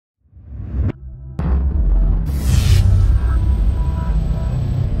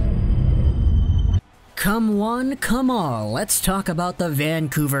Come one, come all, let's talk about the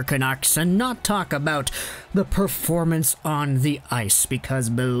Vancouver Canucks and not talk about the performance on the ice, because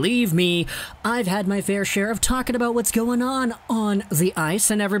believe me, I've had my fair share of talking about what's going on the ice,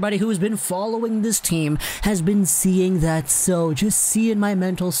 and everybody who's been following this team has been seeing that, so just seeing my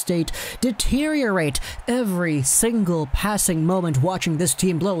mental state deteriorate every single passing moment watching this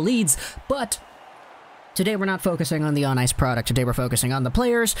team blow leads. But today we're not focusing on the on-ice product. Today we're focusing on the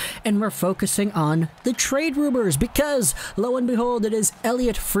players, and we're focusing on the trade rumors, because, lo and behold, it is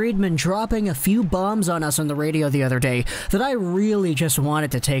Elliotte Friedman dropping a few bombs on us on the radio the other day that I really just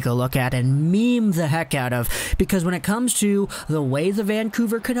wanted to take a look at and meme the heck out of, because when it comes to the way the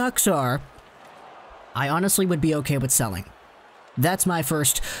Vancouver Canucks are, I honestly would be okay with selling. That's my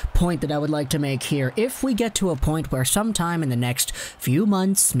first point that I would like to make here. If we get to a point where sometime in the next few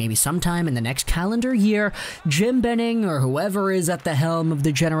months, maybe sometime in the next calendar year, Jim Benning or whoever is at the helm of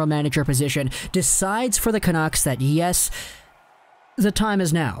the general manager position decides for the Canucks that yes, the time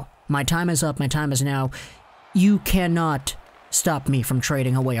is now. My time is up. My time is now. You cannot stop me from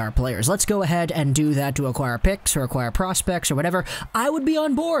trading away our players. Let's go ahead and do that to acquire picks or acquire prospects or whatever. I would be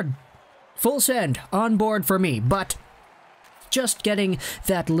on board. Full send. On board for me. But just getting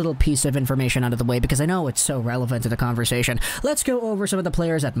that little piece of information out of the way, because I know it's so relevant to the conversation. Let's go over some of the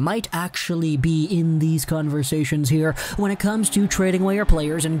players that might actually be in these conversations here when it comes to trading away your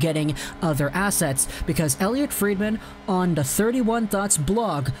players and getting other assets, because Elliotte Friedman on the 31 Thoughts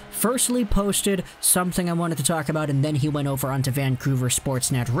blog firstly posted something I wanted to talk about, and then he went over onto Vancouver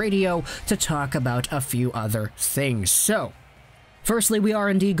Sportsnet radio to talk about a few other things. So, firstly, we are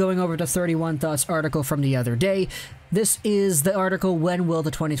indeed going over the 31 Thoughts article from the other day. This is the article, When Will the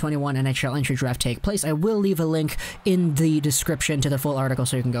 2021 NHL Entry Draft Take Place? I will leave a link in the description to the full article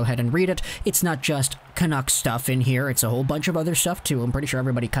so you can go ahead and read it. It's not just Canucks stuff in here, it's a whole bunch of other stuff too. I'm pretty sure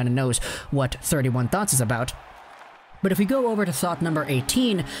everybody kind of knows what 31 Thoughts is about. But if we go over to thought number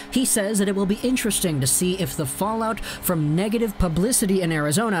 18, he says that it will be interesting to see if the fallout from negative publicity in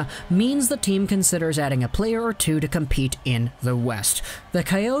Arizona means the team considers adding a player or two to compete in the West. The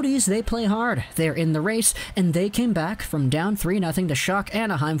Coyotes, they play hard. They're in the race, and they came back from down 3-0 to shock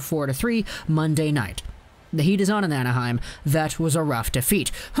Anaheim 4-3 Monday night. The heat is on in Anaheim. That was a rough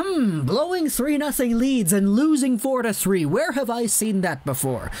defeat. Blowing 3-0 leads and losing 4-3. Where have I seen that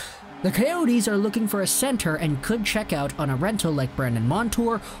before? The Coyotes are looking for a center and could check out on a rental like Brandon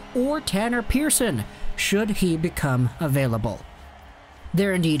Montour or Tanner Pearson, should he become available.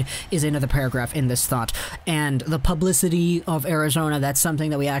 There indeed is another paragraph in this thought, and the publicity of Arizona, that's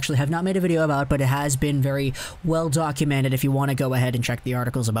something that we actually have not made a video about, but it has been very well documented if you want to go ahead and check the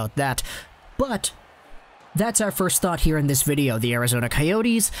articles about that. But that's our first thought here in this video, the Arizona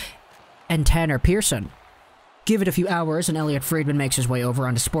Coyotes and Tanner Pearson. Give it a few hours and Elliotte Friedman makes his way over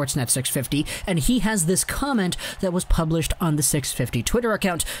onto Sportsnet 650, and he has this comment that was published on the 650 Twitter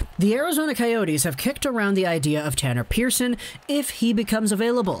account. The Arizona Coyotes have kicked around the idea of Tanner Pearson if he becomes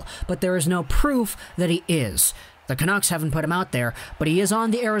available, but there is no proof that he is. The Canucks haven't put him out there, but he is on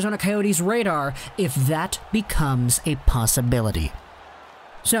the Arizona Coyotes' radar if that becomes a possibility.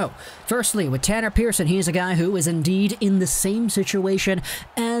 So, firstly, with Tanner Pearson, he is a guy who is indeed in the same situation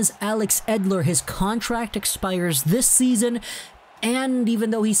as Alex Edler. His contract expires this season, and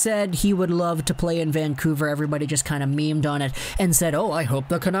even though he said he would love to play in Vancouver, everybody just kind of memed on it and said, oh, I hope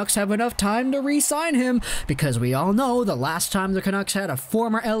the Canucks have enough time to re-sign him, because we all know the last time the Canucks had a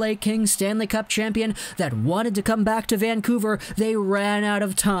former LA Kings Stanley Cup champion that wanted to come back to Vancouver, they ran out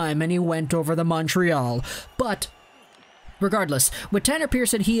of time and he went over to Montreal. But regardless, with Tanner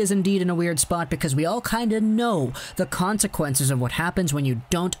Pearson, he is indeed in a weird spot because we all kind of know the consequences of what happens when you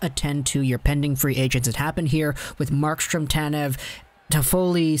don't attend to your pending free agents. It happened here with Markstrom, Tanev,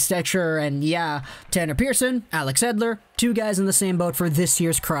 Toffoli, Stetcher, and yeah, Tanner Pearson, Alex Edler, two guys in the same boat for this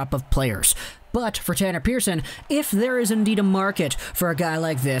year's crop of players. But for Tanner Pearson, if there is indeed a market for a guy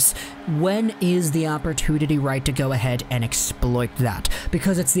like this, when is the opportunity right to go ahead and exploit that?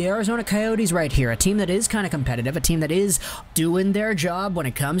 Because it's the Arizona Coyotes right here, a team that is kind of competitive, a team that is doing their job when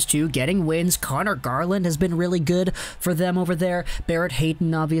it comes to getting wins. Connor Garland has been really good for them over there. Barrett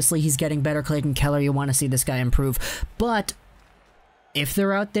Hayton, obviously, he's getting better. Clayton Keller, you want to see this guy improve. But if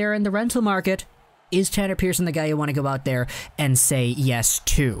they're out there in the rental market, is Tanner Pearson the guy you want to go out there and say yes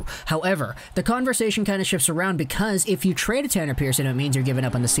to? However, the conversation kind of shifts around, because if you trade a Tanner Pearson, it means you're giving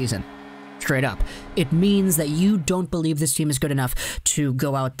up on the season. Straight up. It means that you don't believe this team is good enough to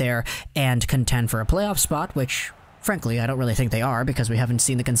go out there and contend for a playoff spot, which, frankly, I don't really think they are, because we haven't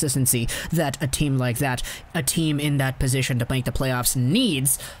seen the consistency that a team like that, a team in that position to make the playoffs,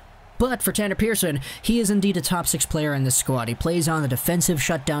 needs. But for Tanner Pearson, he is indeed a top 6 player in this squad. He plays on the defensive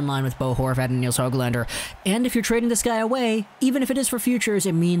shutdown line with Bo Horvat and Niels Höglander. And if you're trading this guy away, even if it is for futures,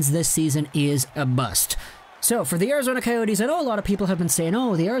 it means this season is a bust. So, for the Arizona Coyotes, I know a lot of people have been saying,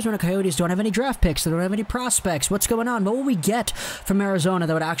 oh, the Arizona Coyotes don't have any draft picks, they don't have any prospects, what's going on? What will we get from Arizona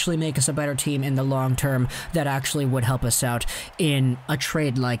that would actually make us a better team in the long term, that actually would help us out in a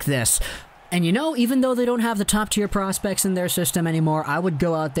trade like this? And you know, even though they don't have the top-tier prospects in their system anymore, I would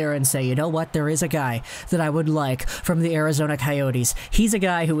go out there and say, you know what, there is a guy that I would like from the Arizona Coyotes. He's a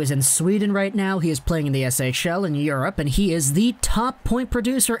guy who is in Sweden right now, he is playing in the SHL in Europe, and he is the top point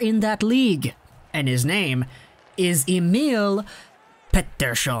producer in that league. And his name is Elliotte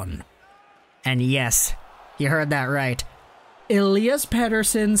Friedman. And yes, you heard that right. Elias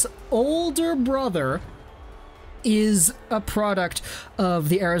Pettersson's older brother is a product of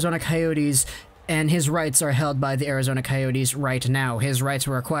the Arizona Coyotes, and his rights are held by the Arizona Coyotes right now. His rights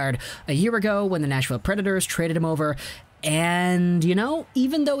were acquired a year ago when the Nashville Predators traded him over. And, you know,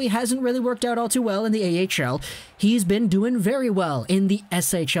 even though he hasn't really worked out all too well in the AHL, he's been doing very well in the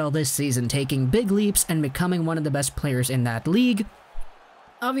SHL this season, taking big leaps and becoming one of the best players in that league.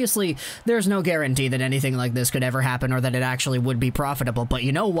 Obviously, there's no guarantee that anything like this could ever happen or that it actually would be profitable, but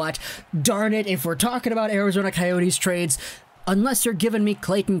you know what? Darn it, if we're talking about Arizona Coyotes trades, unless you're giving me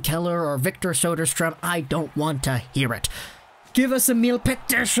Clayton Keller or Victor Soderstrom, I don't want to hear it. Give us Elliotte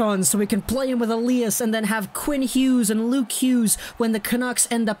Friedman so we can play him with Elias and then have Quinn Hughes and Luke Hughes when the Canucks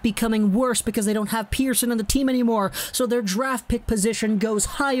end up becoming worse because they don't have Pearson on the team anymore, so their draft pick position goes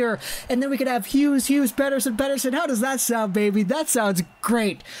higher, and then we could have Hughes, Pettersson. How does that sound, baby? That sounds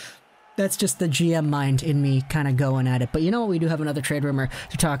great. That's just the GM mind in me kind of going at it. But you know what? We do have another trade rumor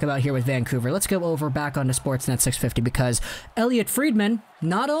to talk about here with Vancouver. Let's go over back onto Sportsnet 650 because Elliotte Friedman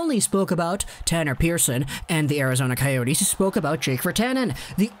not only spoke about Tanner Pearson and the Arizona Coyotes, he spoke about Jake Virtanen.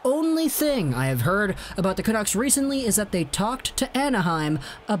 The only thing I have heard about the Canucks recently is that they talked to Anaheim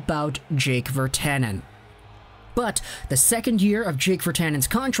about Jake Virtanen. But the second year of Jake Virtanen's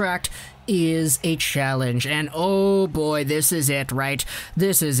contract is a challenge, and oh boy, this is it, right?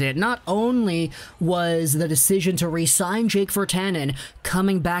 This is it. Not only was the decision to re-sign Jake Virtanen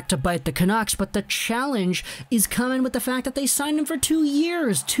coming back to bite the Canucks, but the challenge is coming with the fact that they signed him for 2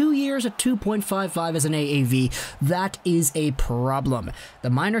 years. 2 years at $2.55 as an AAV. That is a problem. The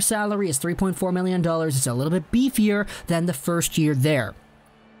minor salary is $3.4 million. It's a little bit beefier than the first year there.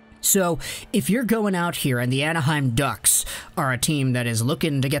 So, if you're going out here and the Anaheim Ducks are a team that is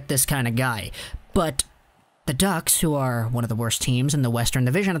looking to get this kind of guy, but the Ducks, who are one of the worst teams in the Western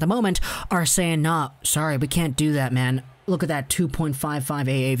Division at the moment, are saying, nah, sorry, we can't do that, man. Look at that 2.55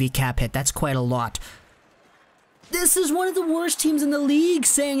 AAV cap hit. That's quite a lot. This is one of the worst teams in the league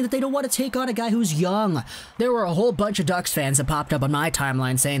saying that they don't want to take on a guy who's young. There were a whole bunch of Ducks fans that popped up on my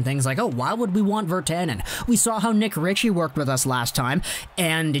timeline saying things like, oh, why would we want Virtanen? We saw how Nick Ritchie worked with us last time,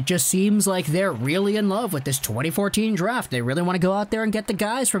 and it just seems like they're really in love with this 2014 draft. They really want to go out there and get the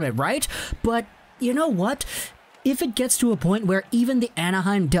guys from it, right? But you know what? If it gets to a point where even the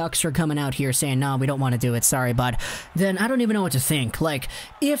Anaheim Ducks are coming out here saying, no, we don't want to do it, sorry, bud, then I don't even know what to think. Like,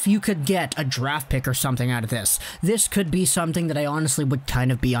 if you could get a draft pick or something out of this, this could be something that I honestly would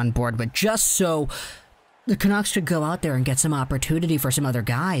kind of be on board with, just so the Canucks could go out there and get some opportunity for some other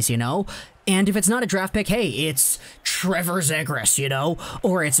guys, you know? And if it's not a draft pick, hey, it's Trevor Zegras, you know?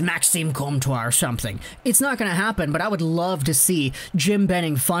 Or it's Maxime Comtois or something. It's not going to happen, but I would love to see Jim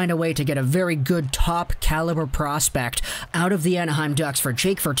Benning find a way to get a very good top-caliber prospect out of the Anaheim Ducks for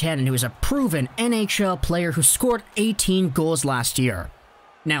Jake Virtanen, who is a proven NHL player who scored 18 goals last year.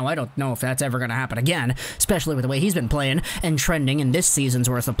 Now, I don't know if that's ever going to happen again, especially with the way he's been playing and trending in this season's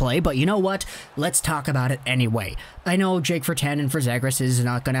worth of play, but you know what? Let's talk about it anyway. I know Jake Virtanen for Zegras is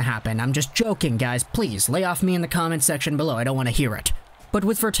not going to happen. I'm just joking, guys. Please, lay off me in the comment section below. I don't want to hear it. But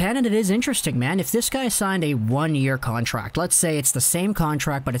with Virtanen, it is interesting, man. If this guy signed a one-year contract, let's say it's the same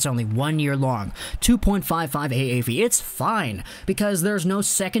contract, but it's only 1 year long, 2.55 AAV, it's fine, because there's no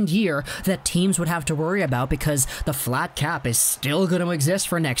second year that teams would have to worry about because the flat cap is still going to exist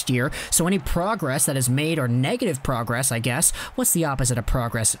for next year, so any progress that is made, or negative progress, I guess, what's the opposite of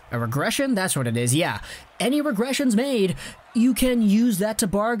progress? A regression? That's what it is, yeah. Any regressions made, you can use that to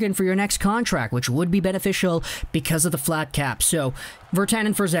bargain for your next contract, which would be beneficial because of the flat cap. So,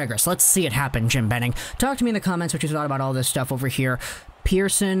 Virtanen for Zegras. Let's see it happen, Jim Benning. Talk to me in the comments what you thought about all this stuff over here.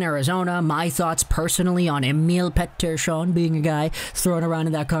 Pearson, Arizona, my thoughts personally on Elliotte Friedman being a guy thrown around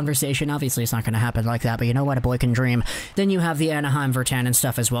in that conversation. Obviously, it's not going to happen like that, but you know what? A boy can dream. Then you have the Anaheim Virtanen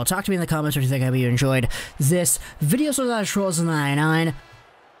stuff as well. Talk to me in the comments what you think. I hope you enjoyed this video. So that Trolls 99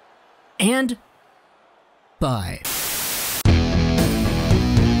 and bye.